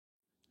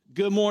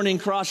Good morning,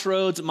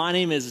 Crossroads. My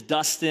name is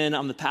Dustin.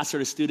 I'm the pastor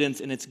to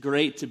students, and it's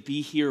great to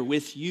be here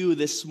with you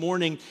this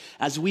morning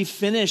as we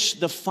finish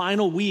the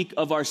final week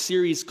of our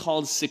series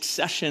called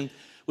Succession,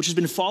 which has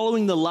been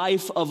following the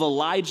life of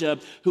Elijah,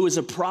 who is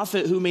a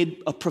prophet who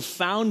made a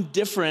profound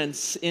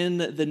difference in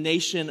the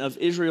nation of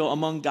Israel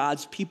among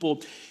God's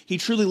people. He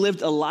truly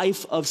lived a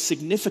life of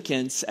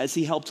significance as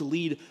he helped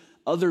lead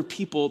other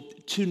people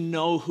to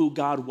know who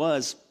God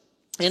was.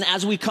 And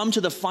as we come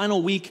to the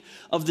final week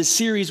of the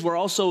series, we're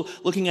also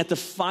looking at the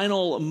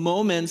final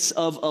moments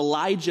of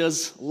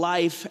Elijah's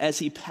life as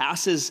he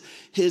passes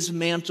his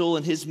mantle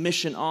and his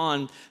mission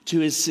on to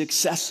his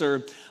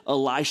successor,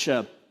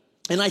 Elisha.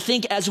 And I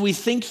think as we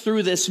think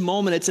through this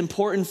moment, it's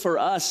important for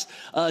us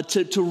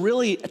to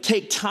really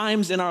take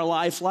times in our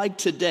life like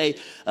today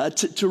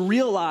to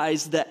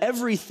realize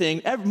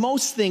that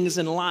most things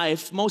in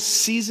life, most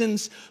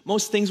seasons,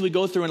 most things we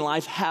go through in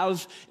life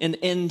have an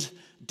end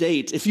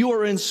date. If you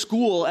are in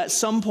school, at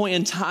some point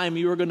in time,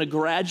 you are going to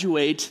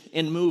graduate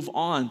and move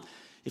on.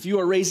 If you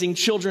are raising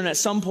children, at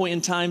some point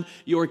in time,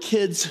 your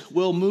kids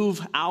will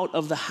move out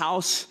of the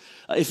house.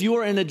 If you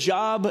are in a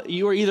job,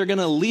 you are either going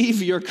to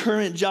leave your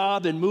current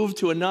job and move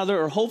to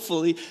another, or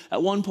hopefully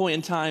at one point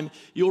in time,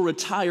 you'll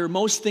retire.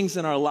 Most things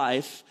in our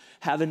life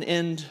have an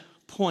end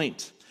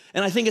point.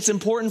 And I think it's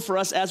important for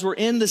us as we're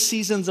in the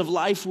seasons of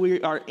life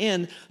we are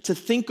in to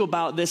think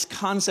about this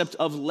concept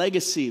of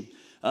legacy.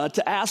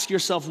 To ask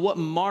yourself, what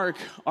mark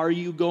are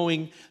you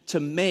going to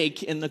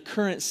make in the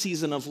current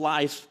season of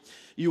life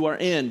you are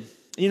in?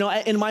 You know,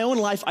 in my own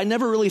life, I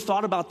never really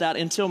thought about that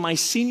until my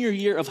senior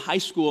year of high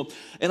school.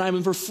 And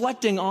I'm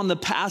reflecting on the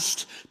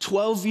past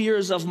 12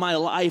 years of my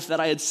life that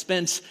I had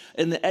spent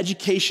in the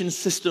education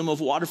system of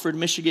Waterford,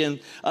 Michigan.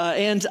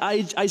 And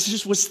I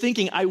just was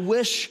thinking, I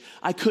wish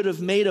I could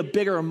have made a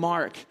bigger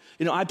mark.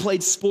 You know, I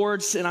played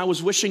sports and I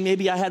was wishing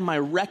maybe I had my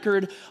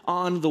record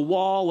on the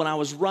wall when I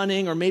was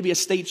running, or maybe a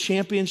state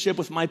championship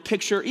with my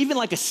picture. Even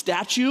like a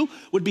statue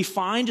would be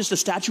fine, just a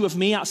statue of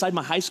me outside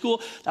my high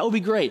school. That would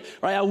be great,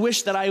 right? I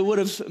wish that I would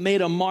have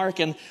made a mark.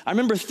 And I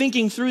remember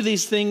thinking through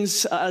these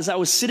things as I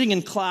was sitting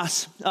in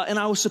class, and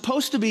I was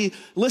supposed to be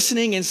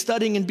listening and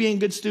studying and being a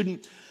good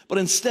student. But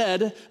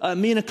instead,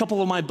 me and a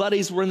couple of my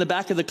buddies were in the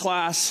back of the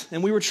class,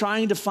 and we were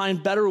trying to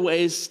find better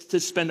ways to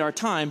spend our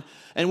time.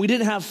 And we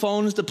didn't have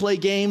phones to play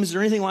games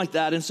or anything like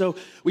that. And so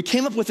we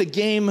came up with a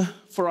game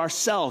for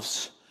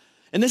ourselves.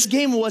 And this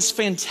game was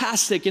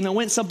fantastic, and it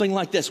went something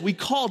like this. We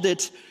called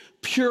it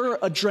Pure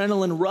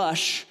Adrenaline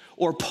Rush,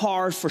 or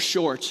PAR for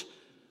short.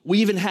 We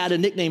even had a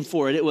nickname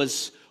for it. It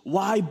was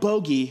Why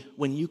Bogey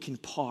When You Can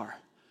Par.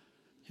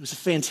 It was a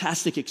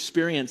fantastic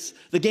experience.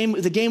 The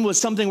game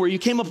was something where you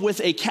came up with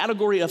a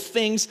category of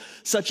things,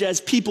 such as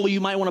people you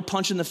might want to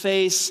punch in the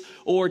face,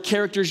 or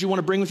characters you want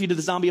to bring with you to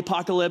the zombie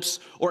apocalypse,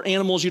 or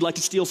animals you'd like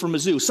to steal from a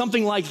zoo.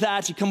 Something like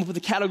that. You come up with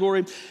a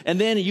category, and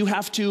then you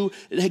have to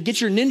get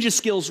your ninja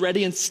skills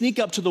ready and sneak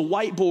up to the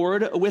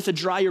whiteboard with a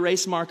dry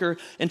erase marker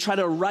and try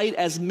to write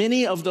as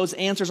many of those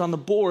answers on the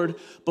board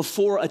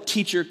before a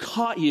teacher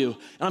caught you.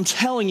 And I'm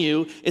telling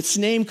you, its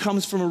name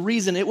comes from a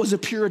reason. It was a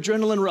pure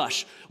adrenaline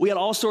rush. We had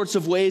all sorts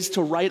of ways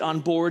to write on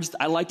boards.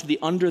 I liked the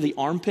under the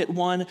armpit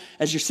one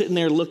as you're sitting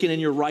there looking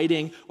and you're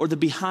writing, or the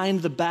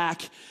behind the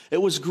back.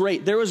 It was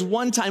great. There was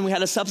one time we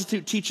had a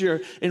substitute teacher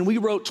and we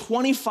wrote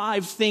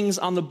 25 things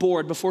on the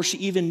board before she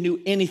even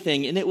knew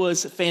anything, and it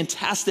was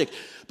fantastic.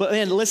 But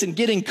man, listen,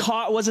 getting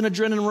caught was an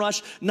adrenaline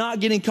rush. Not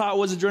getting caught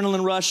was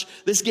adrenaline rush.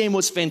 This game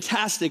was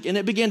fantastic, and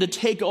it began to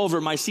take over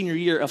my senior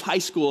year of high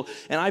school,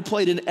 and I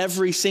played in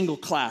every single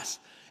class.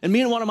 And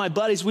me and one of my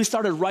buddies, we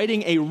started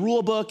writing a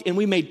rule book, and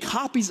we made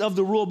copies of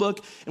the rule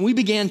book, and we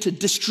began to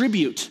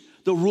distribute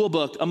the rule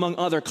book among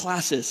other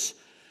classes.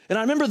 And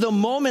I remember the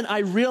moment I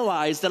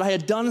realized that I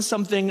had done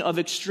something of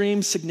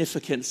extreme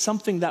significance,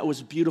 something that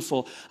was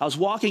beautiful. I was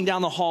walking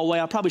down the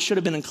hallway. I probably should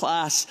have been in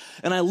class.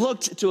 And I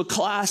looked to a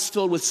class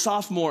filled with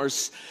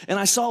sophomores, and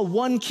I saw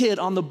one kid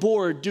on the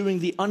board doing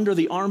the under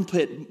the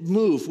armpit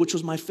move, which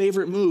was my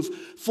favorite move.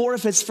 4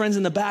 of his friends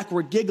in the back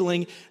were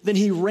giggling. Then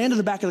he ran to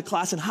the back of the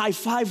class and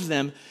high-fived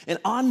them. And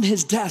on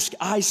his desk,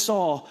 I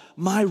saw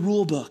my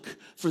rule book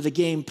for the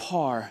game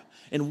PAR.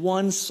 And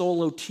one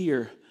solo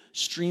tear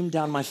streamed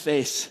down my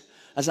face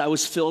as I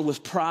was filled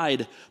with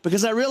pride,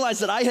 because I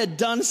realized that I had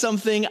done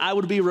something I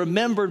would be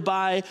remembered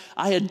by.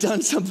 I had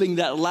done something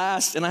that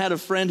lasts. And I had a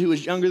friend who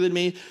was younger than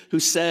me who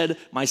said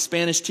my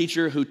Spanish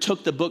teacher who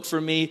took the book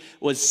from me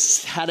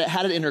had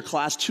it in her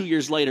class 2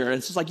 years later.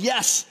 And so it's like,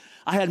 yes,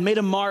 I had made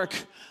a mark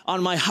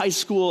on my high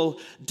school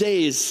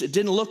days. It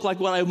didn't look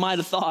like what I might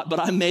have thought, but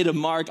I made a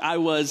mark. I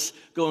was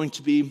going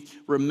to be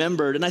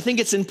remembered. And I think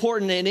it's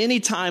important in any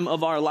time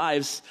of our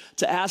lives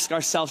to ask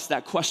ourselves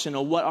that question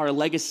of what our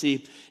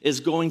legacy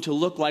is going to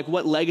look like.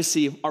 What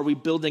legacy are we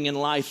building in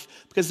life?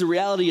 Because the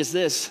reality is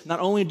this: not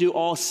only do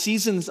all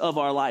seasons of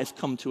our life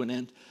come to an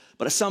end,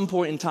 but at some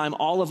point in time,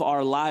 all of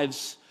our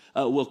lives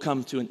will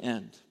come to an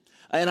end.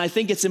 And I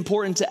think it's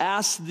important to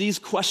ask these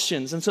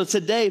questions. And so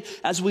today,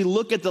 as we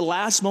look at the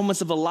last moments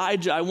of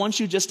Elijah, I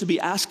want you just to be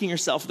asking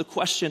yourself the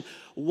question,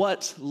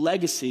 what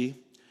legacy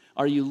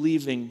are you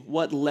leaving?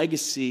 What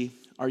legacy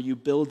are you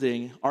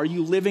building? Are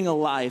you living a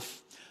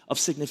life of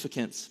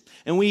significance?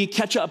 And we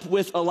catch up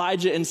with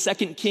Elijah in 2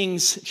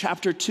 Kings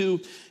chapter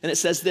 2, and it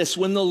says this: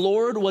 when the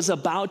Lord was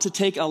about to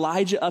take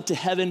Elijah up to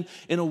heaven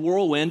in a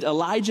whirlwind,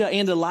 Elijah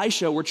and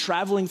Elisha were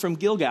traveling from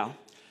Gilgal.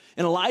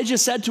 And Elijah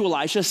said to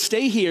Elisha,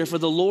 "Stay here, for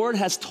the Lord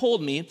has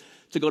told me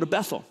to go to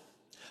Bethel."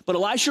 But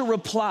Elisha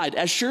replied,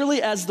 "As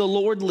surely as the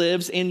Lord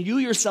lives and you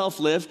yourself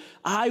live,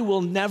 I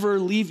will never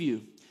leave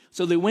you."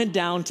 So they went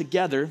down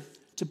together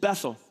to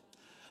Bethel.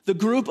 The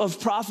group of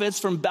prophets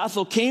from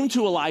Bethel came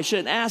to Elisha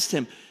and asked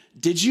him,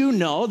 "Did you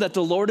know that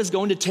the Lord is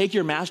going to take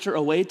your master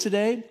away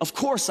today?" "Of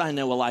course I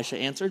know," Elisha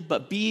answered,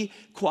 "but be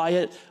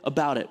quiet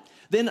about it."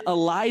 Then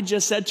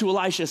Elijah said to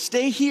Elisha,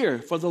 "Stay here,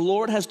 for the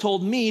Lord has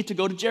told me to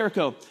go to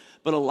Jericho."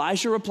 But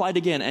Elisha replied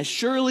again, "As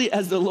surely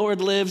as the Lord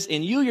lives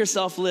and you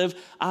yourself live,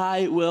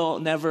 I will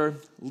never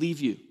leave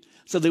you."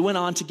 So they went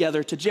on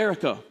together to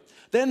Jericho.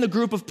 Then the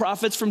group of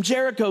prophets from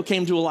Jericho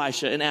came to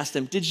Elisha and asked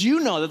him, "Did you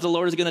know that the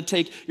Lord is going to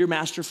take your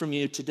master from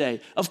you today?"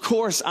 "Of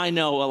course I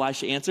know,"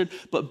 Elisha answered,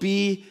 "but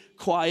be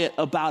quiet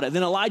about it."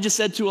 Then Elijah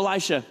said to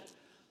Elisha,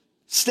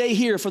 "Stay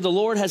here, for the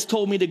Lord has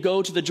told me to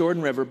go to the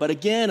Jordan River." But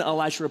again,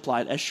 Elisha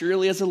replied, "As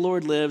surely as the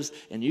Lord lives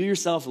and you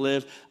yourself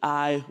live,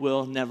 I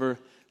will never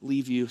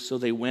leave you." So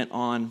they went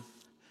on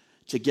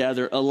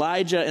together.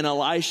 Elijah and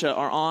Elisha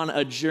are on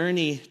a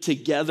journey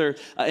together.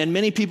 And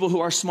many people who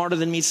are smarter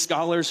than me,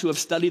 scholars who have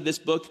studied this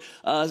book,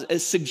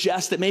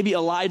 suggest that maybe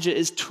Elijah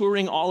is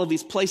touring all of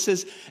these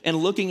places and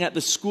looking at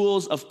the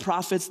schools of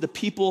prophets, the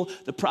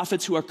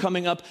prophets who are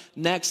coming up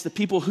next, the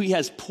people who he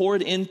has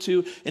poured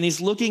into, and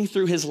he's looking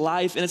through his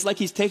life. And it's like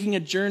he's taking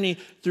a journey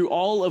through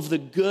all of the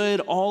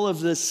good, all of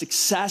the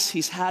success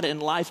he's had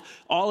in life,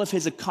 all of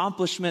his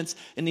accomplishments,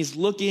 and he's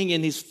looking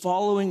and he's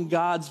following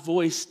God's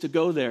voice to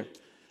go there.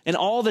 And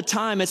all the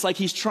time, it's like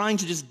he's trying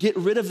to just get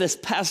rid of this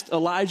past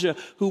Elijah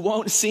who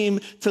won't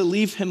seem to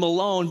leave him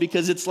alone,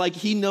 because it's like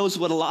he knows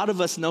what a lot of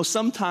us know.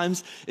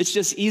 Sometimes it's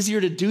just easier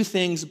to do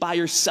things by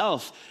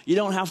yourself. You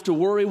don't have to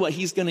worry what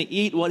he's going to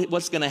eat,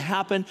 what's going to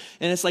happen.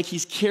 And it's like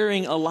he's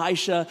carrying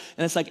Elisha,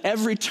 and it's like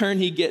every turn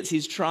he gets,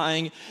 he's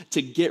trying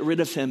to get rid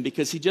of him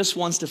because he just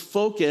wants to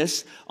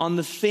focus on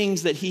the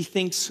things that he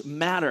thinks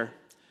matter.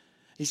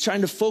 He's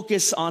trying to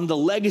focus on the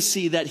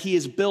legacy that he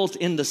has built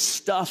in the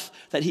stuff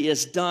that he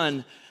has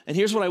done. And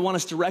here's what I want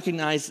us to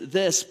recognize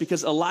this,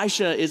 because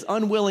Elisha is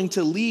unwilling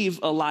to leave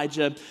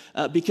Elijah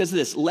because of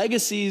this.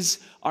 Legacies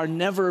are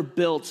never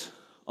built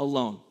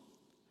alone.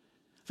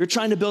 If you're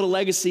trying to build a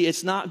legacy,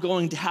 it's not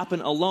going to happen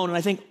alone. And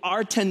I think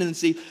our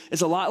tendency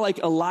is a lot like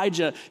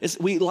Elijah.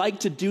 We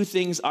like to do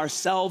things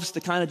ourselves, to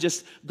kind of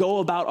just go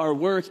about our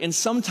work. And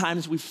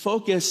sometimes we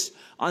focus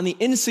on the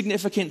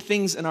insignificant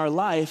things in our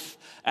life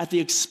at the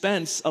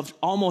expense of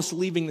almost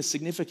leaving the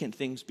significant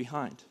things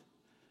behind.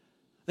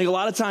 I think a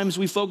lot of times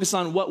we focus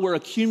on what we're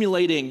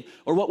accumulating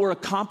or what we're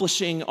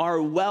accomplishing,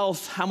 our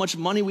wealth, how much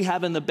money we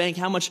have in the bank,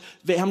 how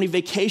many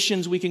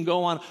vacations we can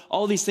go on,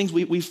 all these things.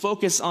 We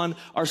focus on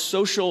our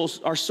social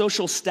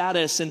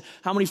status and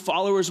how many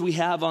followers we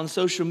have on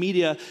social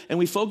media, and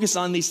we focus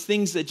on these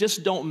things that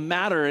just don't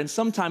matter. And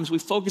sometimes we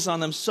focus on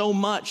them so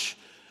much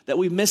that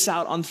we miss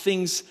out on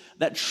things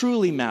that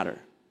truly matter,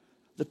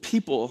 the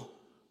people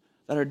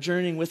that are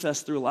journeying with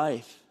us through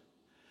life.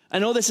 I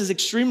know this is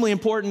extremely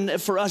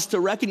important for us to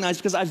recognize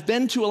because I've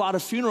been to a lot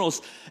of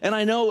funerals, and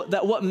I know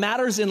that what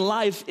matters in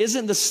life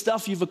isn't the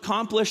stuff you've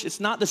accomplished. It's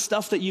not the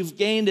stuff that you've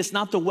gained. It's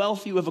not the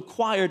wealth you have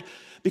acquired,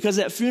 because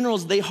at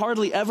funerals, they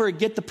hardly ever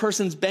get the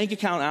person's bank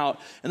account out,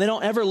 and they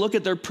don't ever look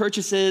at their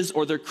purchases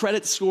or their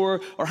credit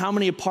score or how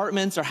many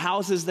apartments or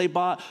houses they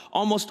bought.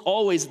 Almost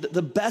always,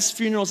 the best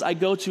funerals I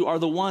go to are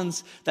the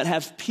ones that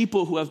have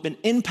people who have been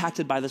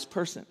impacted by this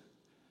person.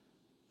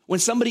 When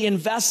somebody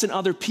invests in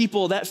other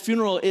people, that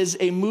funeral is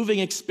a moving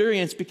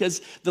experience because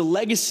the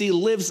legacy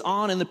lives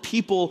on in the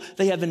people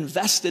they have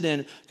invested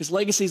in, because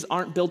legacies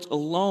aren't built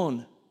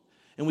alone.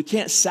 And we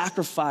can't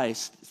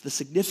sacrifice the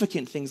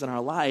significant things in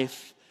our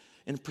life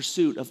in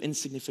pursuit of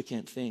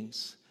insignificant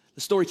things.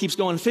 The story keeps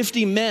going.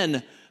 50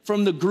 men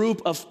from the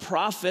group of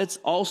prophets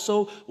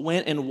also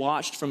went and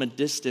watched from a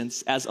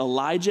distance as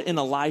Elijah and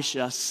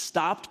Elisha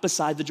stopped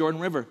beside the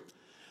Jordan River.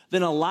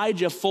 Then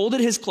Elijah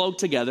folded his cloak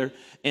together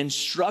and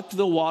struck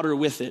the water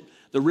with it.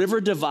 The river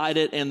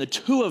divided, and the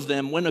two of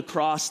them went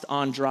across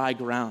on dry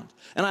ground.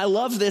 And I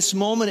love this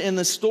moment in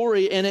the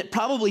story, and it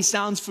probably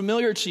sounds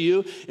familiar to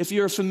you if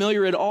you're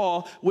familiar at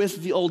all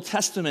with the Old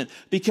Testament,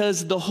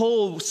 because the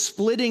whole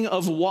splitting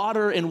of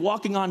water and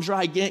walking on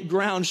dry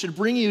ground should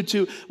bring you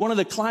to one of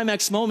the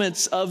climax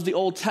moments of the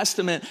Old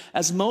Testament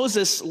as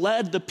Moses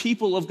led the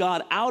people of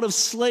God out of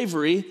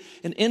slavery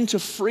and into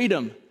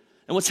freedom.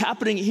 And what's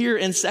happening here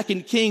in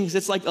 2 Kings,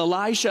 it's like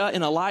Elisha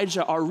and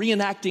Elijah are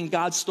reenacting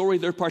God's story.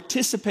 They're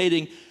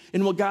participating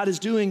in what God is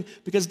doing,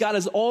 because God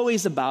is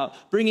always about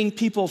bringing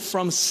people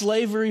from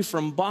slavery,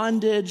 from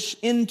bondage,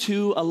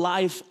 into a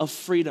life of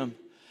freedom.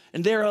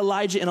 And there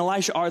Elijah and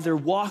Elisha are. They're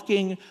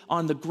walking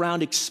on the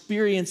ground,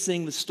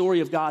 experiencing the story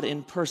of God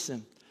in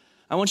person.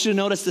 I want you to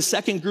notice the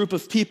second group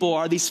of people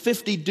are these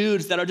 50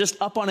 dudes that are just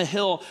up on a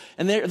hill,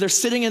 and they're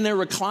sitting in their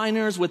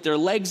recliners with their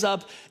legs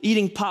up,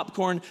 eating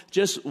popcorn,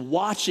 just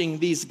watching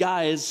these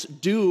guys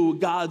do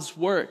God's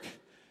work.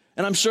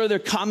 And I'm sure they're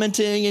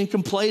commenting and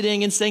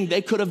complaining and saying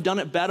they could have done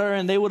it better,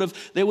 and they would have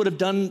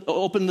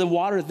opened the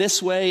water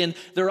this way, and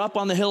they're up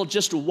on the hill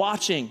just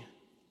watching.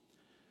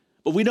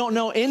 But we don't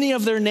know any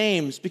of their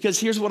names, because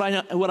here's what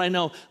I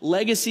know.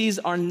 Legacies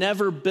are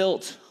never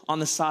built on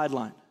the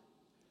sideline.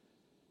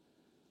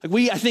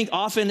 Like I think,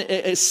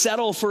 often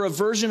settle for a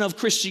version of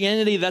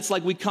Christianity that's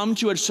like we come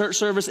to a church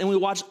service and we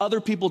watch other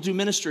people do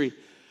ministry.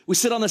 We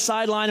sit on the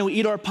sideline and we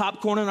eat our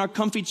popcorn in our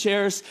comfy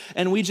chairs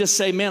and we just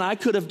say, man, I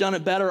could have done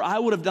it better. I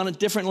would have done it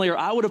differently, or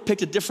I would have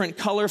picked a different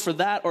color for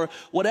that, or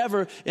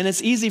whatever. And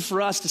it's easy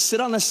for us to sit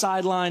on the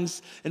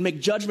sidelines and make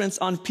judgments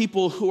on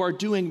people who are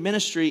doing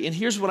ministry. And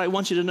here's what I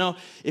want you to know.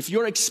 If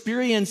your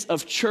experience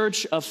of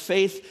church, of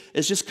faith,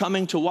 is just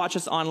coming to watch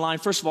us online,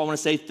 first of all, I want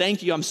to say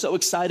thank you. I'm so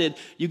excited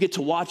you get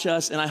to watch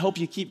us, and I hope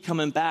you keep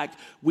coming back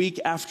week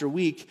after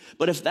week.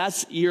 But if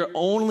that's your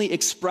only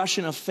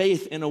expression of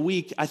faith in a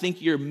week, I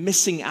think you're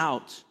missing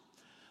out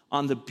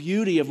on the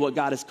beauty of what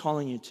God is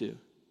calling you to.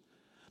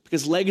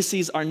 Because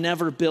legacies are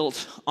never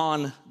built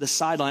on the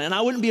sideline. And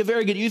I wouldn't be a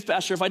very good youth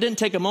pastor if I didn't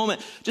take a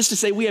moment just to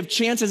say we have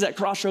chances at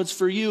Crossroads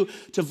for you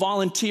to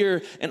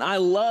volunteer. And I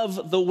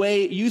love the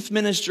way youth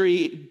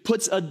ministry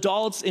puts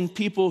adults and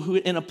people who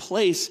in a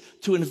place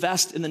to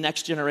invest in the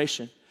next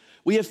generation.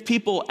 We have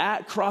people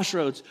at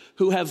Crossroads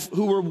who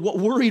were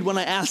worried when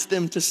I asked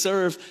them to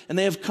serve, and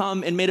they have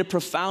come and made a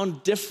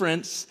profound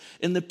difference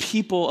in the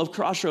people of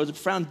Crossroads, a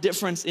profound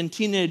difference in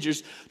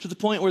teenagers, to the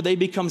point where they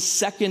become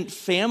second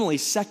family,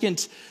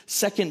 second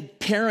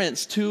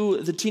parents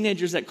to the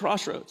teenagers at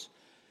Crossroads.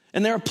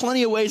 And there are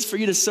plenty of ways for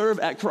you to serve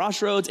at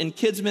Crossroads in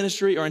kids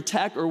ministry or in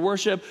tech or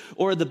worship,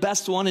 or the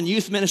best one in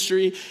youth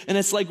ministry. And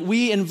it's like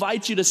we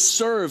invite you to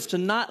serve, to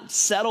not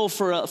settle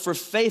for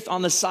faith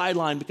on the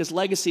sideline, because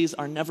legacies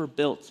are never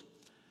built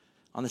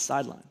on the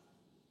sideline.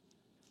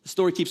 The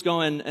story keeps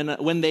going, and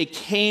when they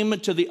came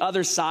to the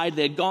other side,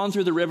 they had gone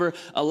through the river.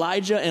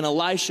 Elijah and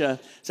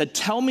Elisha said,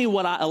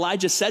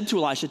 Elijah said to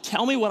Elisha,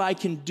 tell me what I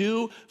can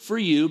do for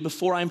you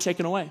before I am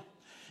taken away.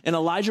 And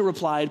Elijah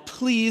replied,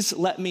 please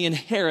let me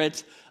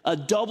inherit a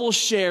double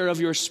share of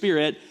your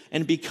spirit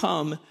and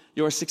become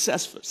your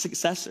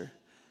successor.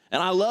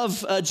 And I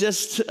love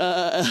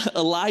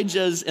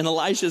Elijah's and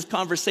Elisha's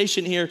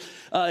conversation here.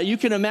 You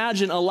can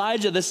imagine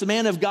Elijah, this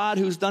man of God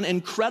who's done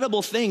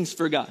incredible things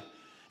for God.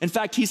 In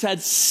fact, he's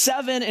had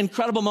 7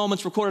 incredible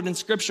moments recorded in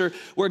Scripture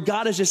where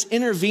God has just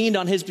intervened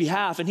on his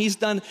behalf, and he's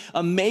done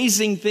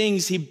amazing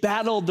things. He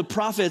battled the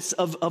prophets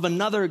of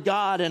another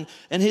God, and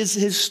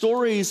his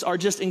stories are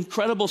just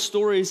incredible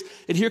stories.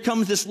 And here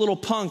comes this little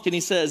punk, and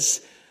he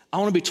says, I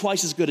want to be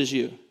twice as good as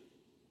you.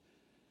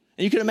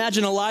 And you can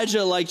imagine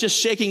Elijah like just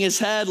shaking his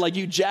head like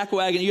you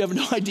jackwagon. You have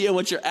no idea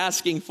what you're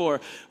asking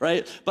for,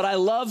 right? But I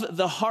love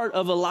the heart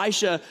of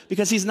Elisha,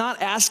 because he's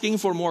not asking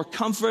for more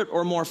comfort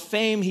or more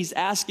fame. He's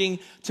asking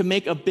to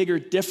make a bigger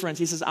difference.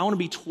 He says, I want to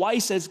be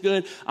twice as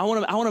good. I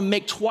want to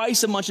make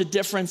twice as much a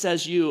difference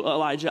as you,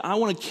 Elijah. I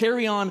want to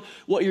carry on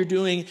what you're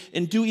doing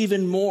and do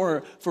even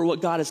more for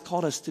what God has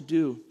called us to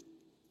do.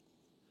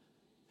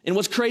 And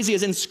what's crazy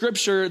is in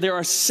Scripture, there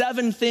are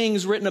 7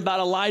 things written about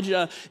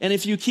Elijah. And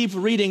if you keep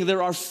reading,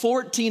 there are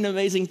 14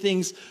 amazing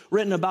things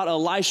written about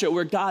Elisha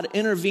where God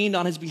intervened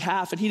on his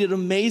behalf. And he did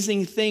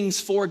amazing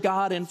things for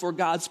God and for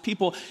God's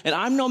people. And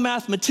I'm no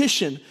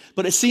mathematician,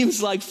 but it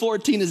seems like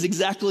 14 is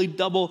exactly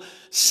double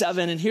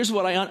 7. And here's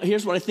what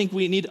I think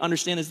we need to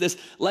understand is this.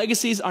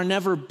 Legacies are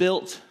never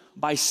built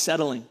by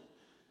settling.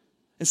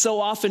 And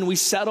so often we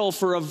settle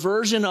for a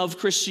version of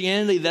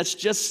Christianity that's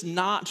just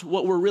not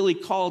what we're really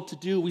called to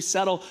do. We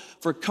settle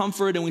for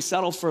comfort and we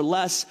settle for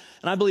less.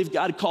 And I believe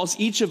God calls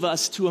each of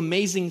us to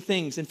amazing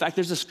things. In fact,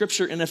 there's a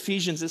scripture in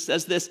Ephesians that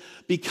says this: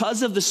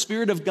 because of the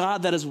Spirit of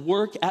God that is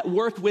at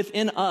work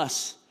within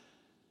us,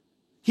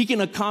 He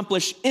can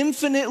accomplish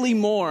infinitely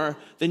more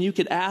than you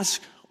could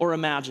ask or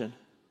imagine.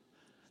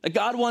 That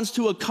God wants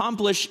to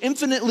accomplish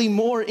infinitely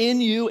more in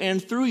you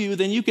and through you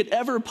than you could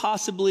ever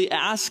possibly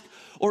ask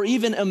or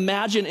even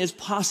imagine is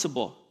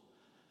possible.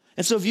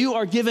 And so if you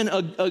are given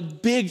a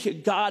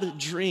big God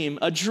dream,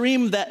 a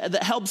dream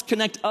that helps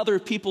connect other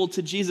people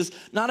to Jesus,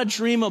 not a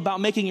dream about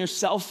making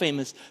yourself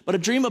famous, but a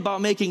dream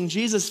about making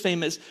Jesus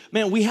famous,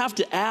 man, we have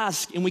to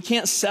ask, and we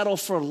can't settle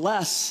for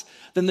less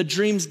than the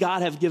dreams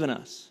God have given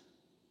us.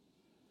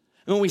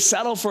 And when we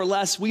settle for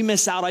less, we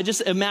miss out. I just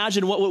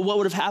imagine what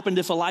would have happened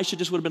if Elisha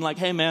just would have been like,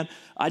 hey man,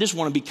 I just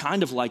want to be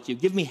kind of like you.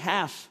 Give me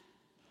half.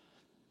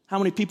 How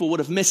many people would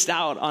have missed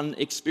out on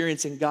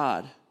experiencing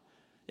God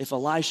if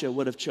Elisha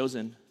would have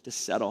chosen to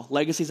settle?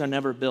 Legacies are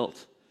never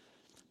built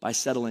by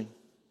settling.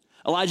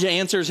 Elijah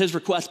answers his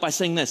request by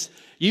saying this: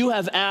 you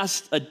have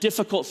asked a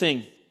difficult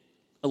thing,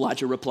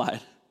 Elijah replied.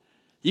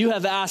 You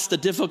have asked a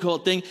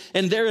difficult thing,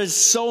 and there is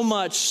so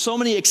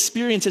many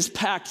experiences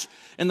packed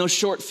in those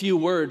short few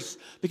words,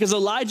 because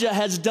Elijah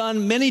has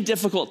done many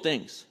difficult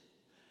things.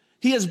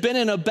 He has been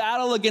in a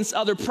battle against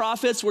other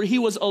prophets where he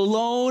was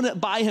alone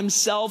by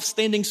himself,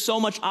 standing so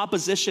much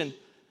opposition.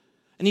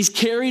 And he's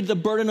carried the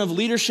burden of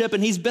leadership,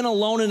 and he's been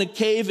alone in a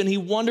cave, and he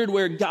wondered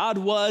where God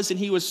was, and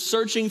he was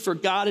searching for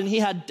God, and he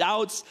had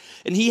doubts,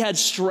 and he had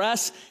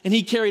stress, and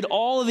he carried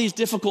all of these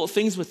difficult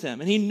things with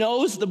him. And he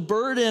knows the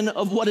burden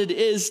of what it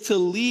is to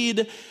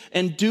lead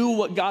and do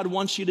what God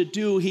wants you to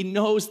do. He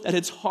knows that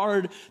it's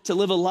hard to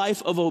live a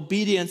life of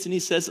obedience, and he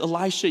says,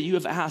 Elisha, you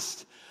have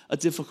asked a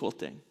difficult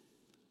thing.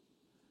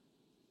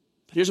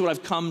 But here's what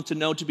I've come to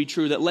know to be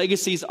true, that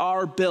legacies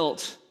are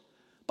built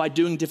by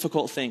doing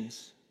difficult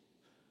things.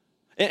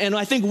 And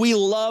I think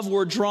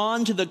we're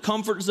drawn to the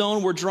comfort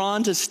zone. We're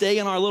drawn to stay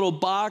in our little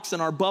box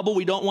and our bubble.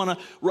 We don't want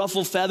to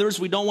ruffle feathers.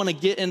 We don't want to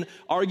get in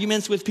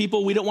arguments with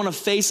people. We don't want to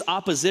face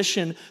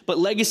opposition. But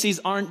legacies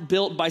aren't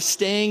built by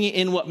staying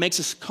in what makes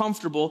us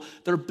comfortable.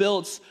 They're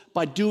built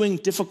by doing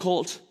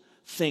difficult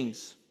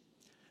things.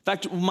 In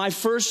fact, my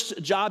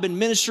first job in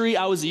ministry,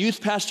 I was a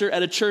youth pastor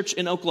at a church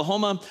in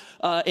Oklahoma.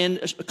 And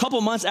a couple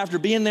months after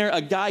being there,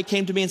 a guy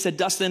came to me and said,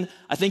 Dustin,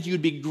 I think you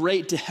would be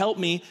great to help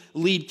me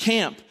lead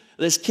camp.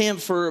 This camp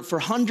for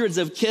hundreds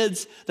of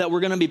kids that we're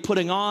going to be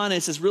putting on.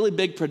 It's this really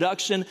big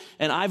production,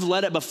 and I've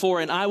led it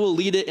before, and I will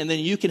lead it, and then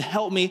you can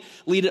help me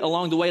lead it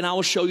along the way, and I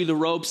will show you the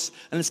ropes,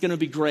 and it's going to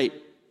be great.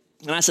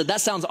 And I said,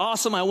 that sounds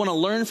awesome. I want to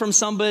learn from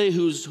somebody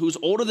who's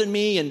older than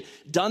me and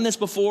done this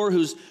before,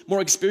 who's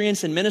more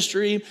experienced in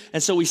ministry.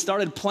 And so we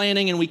started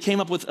planning, and we came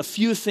up with a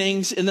few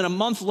things, and then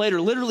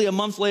literally a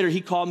month later,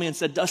 he called me and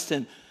said,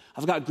 Dustin,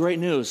 I've got great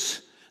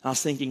news. I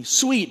was thinking,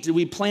 sweet, did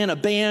we plan a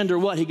band or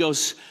what? He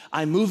goes,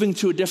 I'm moving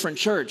to a different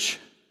church.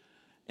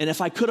 And if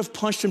I could have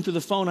punched him through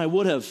the phone, I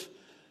would have.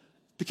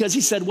 Because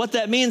he said, what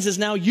that means is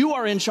now you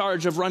are in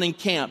charge of running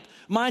camp.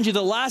 Mind you,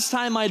 the last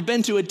time I'd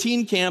been to a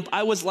teen camp,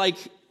 I was like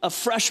a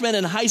freshman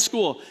in high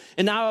school.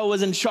 And now I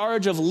was in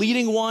charge of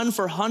leading one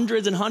for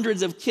hundreds and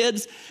hundreds of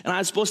kids. And I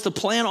was supposed to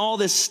plan all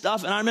this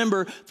stuff. And I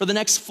remember for the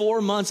next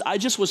 4 months, I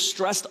just was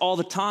stressed all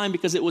the time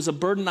because it was a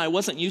burden I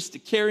wasn't used to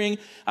carrying.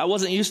 I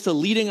wasn't used to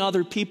leading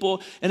other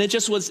people. And it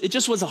just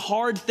was a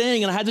hard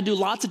thing. And I had to do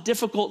lots of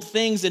difficult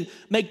things and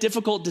make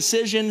difficult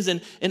decisions.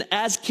 And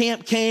as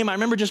camp came, I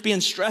remember just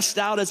being stressed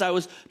out as I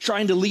was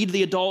trying to lead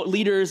the adult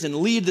leaders and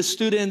lead the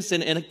students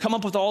and come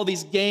up with all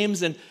these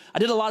games. And I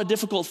did a lot of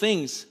difficult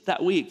things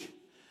that week.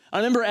 I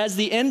remember as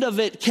the end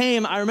of it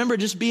came, I remember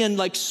just being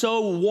like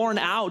so worn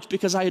out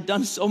because I had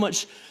done so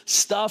much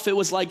stuff. It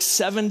was like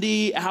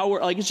 70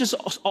 hours, like it's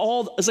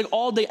like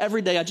all day,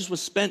 every day. I just was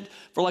spent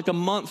for like a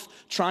month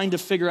trying to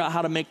figure out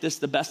how to make this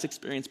the best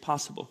experience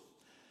possible.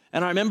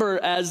 And I remember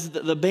as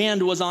the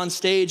band was on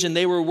stage and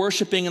they were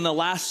worshiping in the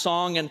last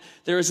song, and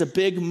there was a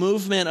big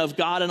movement of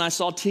God, and I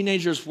saw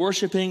teenagers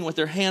worshiping with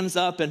their hands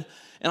up, and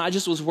I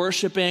just was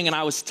worshiping, and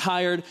I was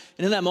tired.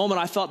 And in that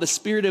moment, I felt the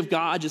Spirit of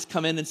God just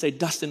come in and say,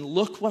 Dustin,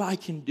 look what I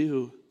can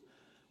do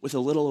with a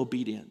little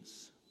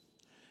obedience.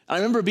 I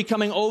remember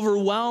becoming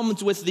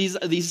overwhelmed with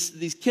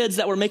these kids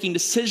that were making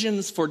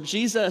decisions for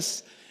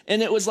Jesus.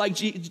 And it was like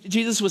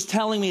Jesus was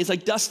telling me, it's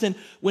like, Dustin,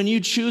 when you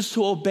choose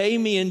to obey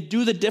me and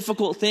do the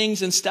difficult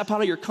things and step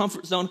out of your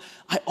comfort zone,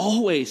 I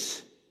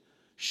always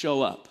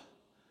show up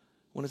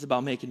when it's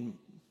about making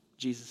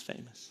Jesus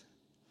famous.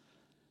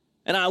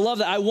 And I love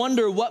that. I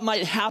wonder what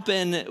might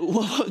happen,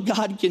 what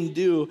God can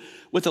do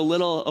with a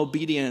little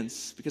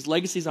obedience, because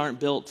legacies aren't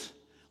built.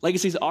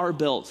 Legacies are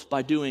built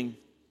by doing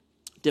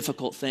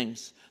difficult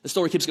things. The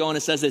story keeps going.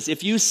 It says this: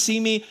 if you see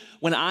me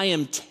when I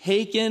am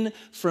taken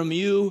from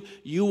you,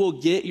 you will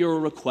get your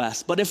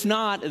request. But if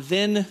not,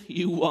 then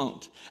you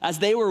won't. As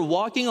they were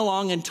walking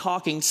along and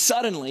talking,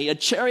 suddenly a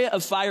chariot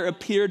of fire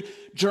appeared,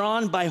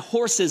 drawn by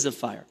horses of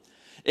fire.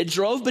 It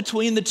drove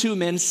between the two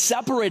men,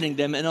 separating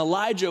them, and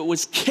Elijah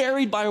was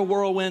carried by a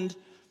whirlwind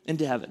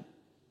into heaven.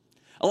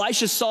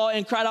 Elisha saw it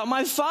and cried out,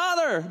 my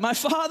father,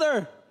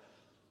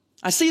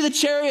 I see the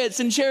chariots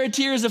and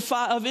charioteers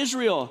of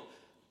Israel.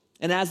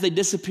 And as they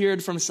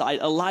disappeared from sight,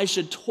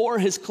 Elisha tore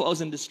his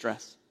clothes in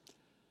distress.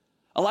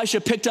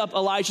 Elisha picked up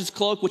Elijah's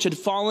cloak, which had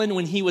fallen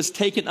when he was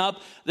taken up.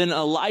 Then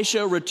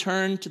Elisha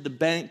returned to the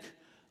bank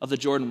of the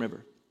Jordan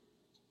River.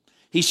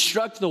 He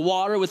struck the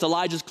water with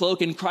Elijah's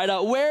cloak and cried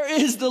out, where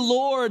is the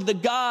Lord, the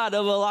God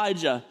of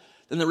Elijah?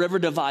 Then the river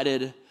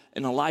divided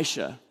and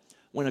Elisha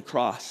went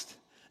across.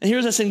 And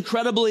here's this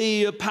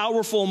incredibly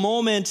powerful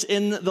moment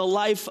in the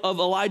life of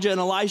Elijah and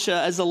Elisha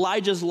as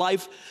Elijah's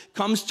life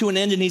comes to an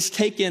end and he's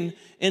taken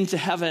into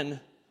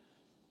heaven.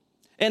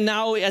 And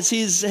now as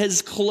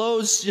his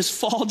clothes just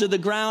fall to the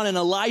ground and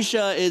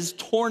Elisha is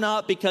torn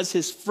up because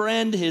his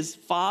friend, his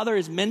father,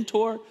 his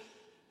mentor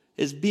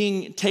is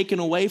being taken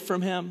away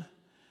from him.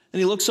 And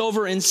he looks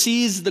over and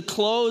sees the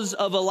clothes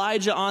of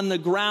Elijah on the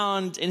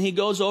ground, and he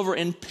goes over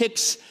and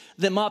picks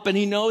them up, and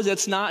he knows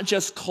it's not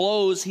just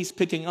clothes he's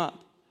picking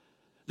up.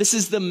 This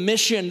is the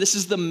mission, this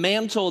is the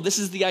mantle, this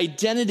is the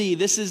identity,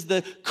 this is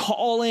the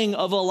calling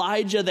of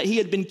Elijah that he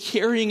had been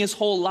carrying his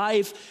whole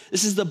life.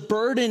 This is the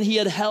burden he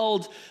had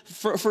held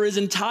for his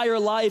entire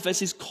life as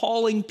he's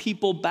calling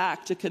people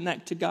back to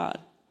connect to God.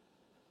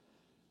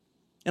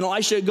 And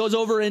Elisha goes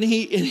over and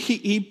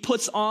he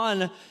puts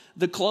on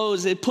the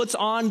clothes. It puts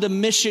on the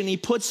mission. He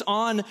puts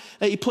on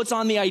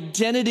the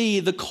identity,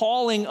 the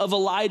calling of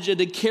Elijah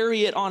to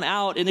carry it on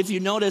out. And if you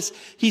notice,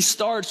 he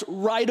starts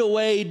right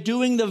away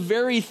doing the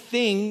very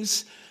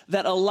things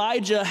that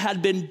Elijah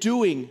had been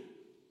doing.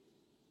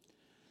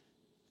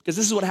 Because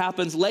this is what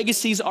happens.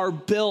 Legacies are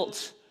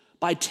built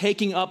by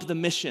taking up the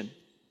mission.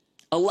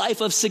 A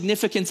life of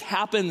significance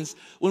happens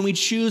when we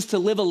choose to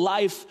live a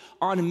life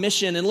on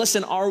mission. And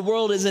listen, our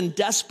world is in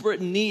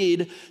desperate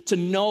need to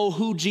know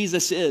who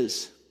Jesus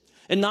is.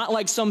 And not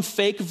like some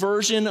fake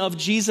version of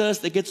Jesus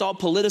that gets all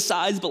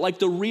politicized, but like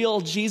the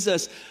real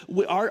Jesus.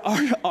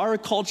 Our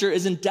culture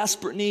is in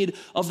desperate need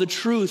of the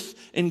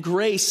truth and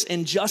grace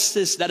and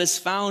justice that is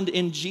found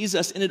in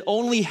Jesus. And it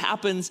only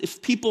happens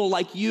if people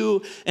like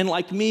you and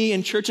like me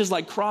and churches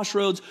like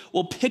Crossroads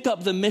will pick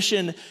up the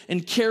mission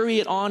and carry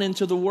it on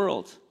into the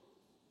world.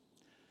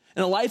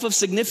 And a life of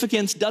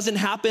significance doesn't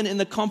happen in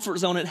the comfort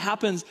zone. It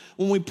happens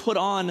when we put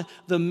on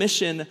the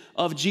mission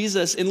of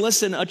Jesus. And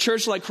listen, a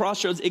church like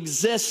Crossroads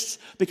exists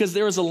because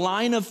there is a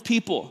line of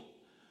people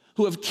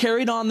who have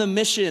carried on the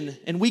mission,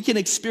 and we can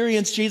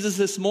experience Jesus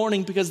this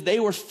morning because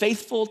they were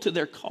faithful to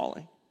their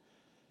calling.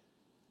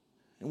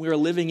 And we are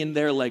living in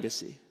their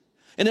legacy.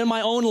 And in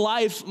my own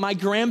life, my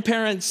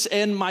grandparents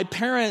and my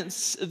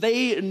parents,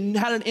 they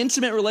had an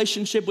intimate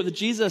relationship with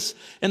Jesus,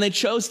 and they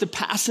chose to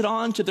pass it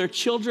on to their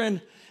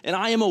children. And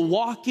I am a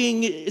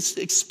walking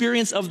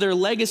experience of their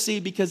legacy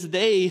because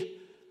they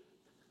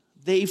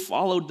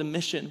followed the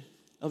mission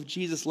of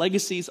Jesus.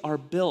 Legacies are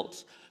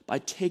built by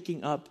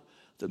taking up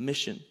the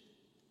mission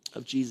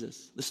of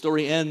Jesus. The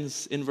story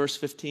ends in verse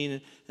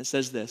 15 and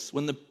says this: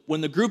 when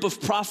the group of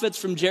prophets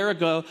from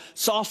Jericho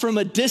saw from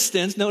a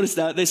distance, notice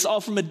that, they saw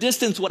from a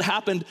distance what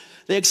happened,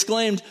 they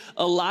exclaimed,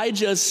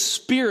 "Elijah's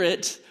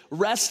spirit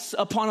rests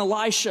upon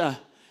Elisha."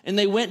 And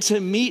they went to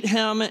meet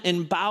him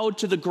and bowed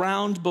to the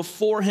ground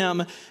before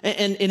him.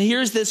 And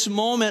here's this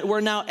moment where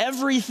now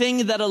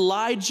everything that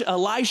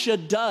Elisha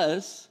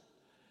does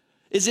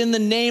is in the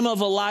name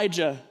of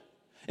Elijah.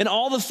 And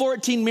all the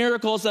 14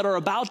 miracles that are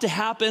about to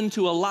happen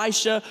to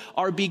Elisha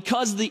are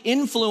because the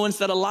influence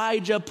that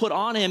Elijah put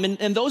on him.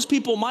 And those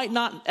people might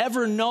not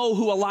ever know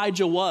who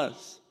Elijah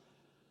was,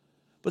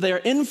 but they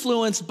are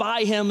influenced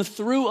by him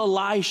through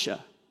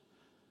Elisha.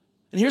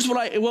 And here's what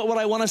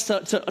I want us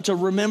to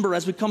remember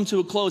as we come to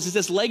a close is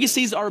this: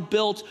 legacies are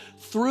built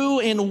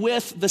through and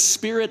with the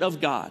Spirit of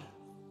God.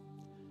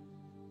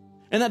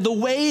 And that the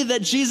way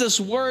that Jesus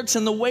works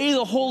and the way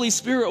the Holy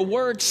Spirit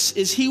works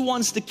is he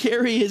wants to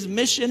carry his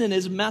mission and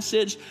his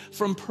message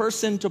from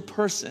person to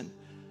person.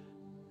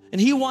 And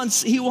he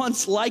wants,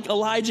 like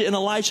Elijah and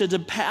Elisha, to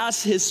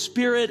pass his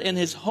spirit and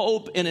his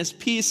hope and his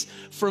peace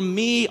from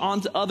me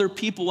onto other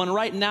people. And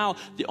right now,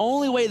 the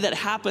only way that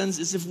happens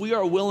is if we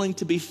are willing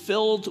to be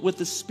filled with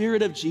the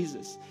Spirit of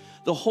Jesus,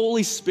 the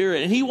Holy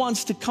Spirit. And he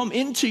wants to come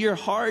into your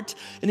heart,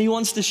 and he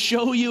wants to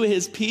show you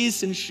his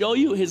peace and show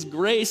you his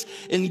grace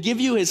and give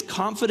you his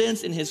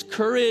confidence and his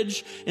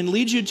courage and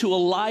lead you to a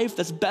life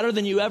that's better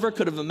than you ever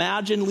could have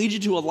imagined, lead you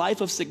to a life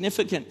of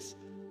significance.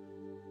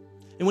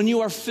 And when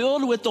you are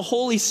filled with the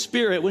Holy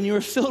Spirit, when you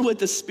are filled with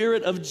the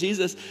Spirit of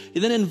Jesus,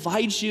 he then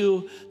invites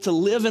you to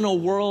live in a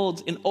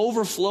world and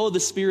overflow the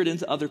Spirit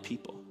into other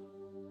people.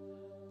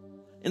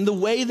 And the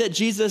way that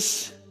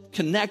Jesus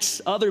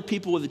connects other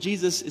people with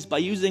Jesus is by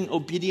using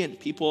obedient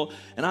people,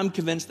 and I'm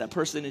convinced that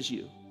person is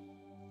you.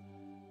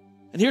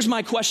 And here's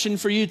my question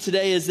for you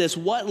today is this: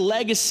 what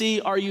legacy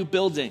are you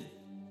building?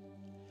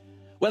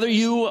 Whether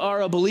you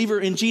are a believer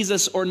in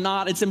Jesus or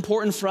not, it's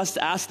important for us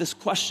to ask this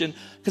question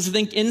because I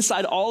think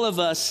inside all of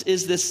us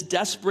is this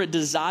desperate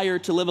desire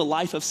to live a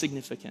life of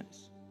significance.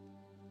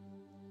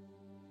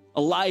 A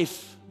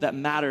life that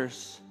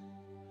matters.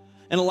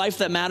 And a life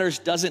that matters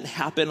doesn't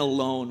happen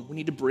alone. We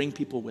need to bring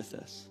people with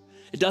us.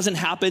 It doesn't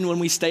happen when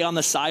we stay on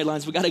the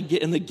sidelines. We got to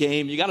get in the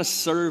game. You got to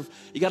serve.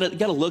 You got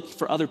to look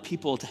for other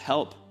people to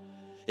help.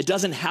 It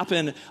doesn't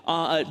happen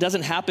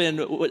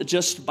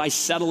just by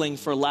settling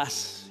for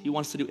less. He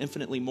wants to do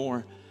infinitely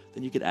more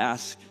than you could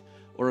ask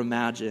or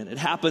imagine. It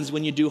happens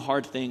when you do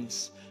hard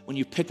things, when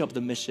you pick up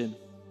the mission.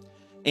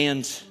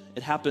 And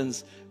it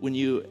happens when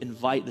you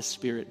invite the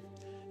Spirit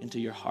into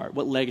your heart.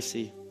 What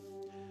legacy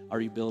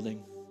are you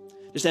building?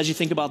 Just as you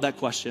think about that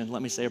question,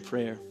 let me say a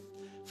prayer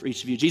for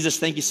each of you. Jesus,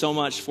 thank you so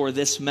much for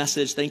this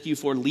message. Thank you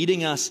for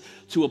leading us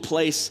to a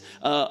place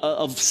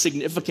of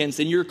significance.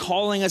 And you're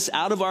calling us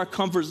out of our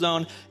comfort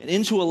zone and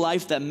into a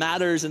life that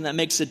matters and that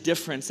makes a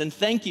difference. And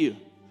thank you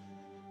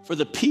for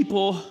the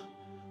people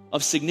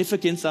of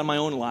significance on my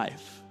own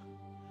life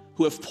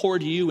who have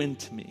poured you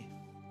into me.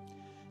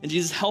 And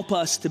Jesus, help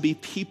us to be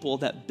people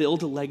that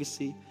build a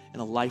legacy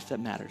and a life that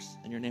matters.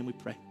 In your name we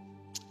pray.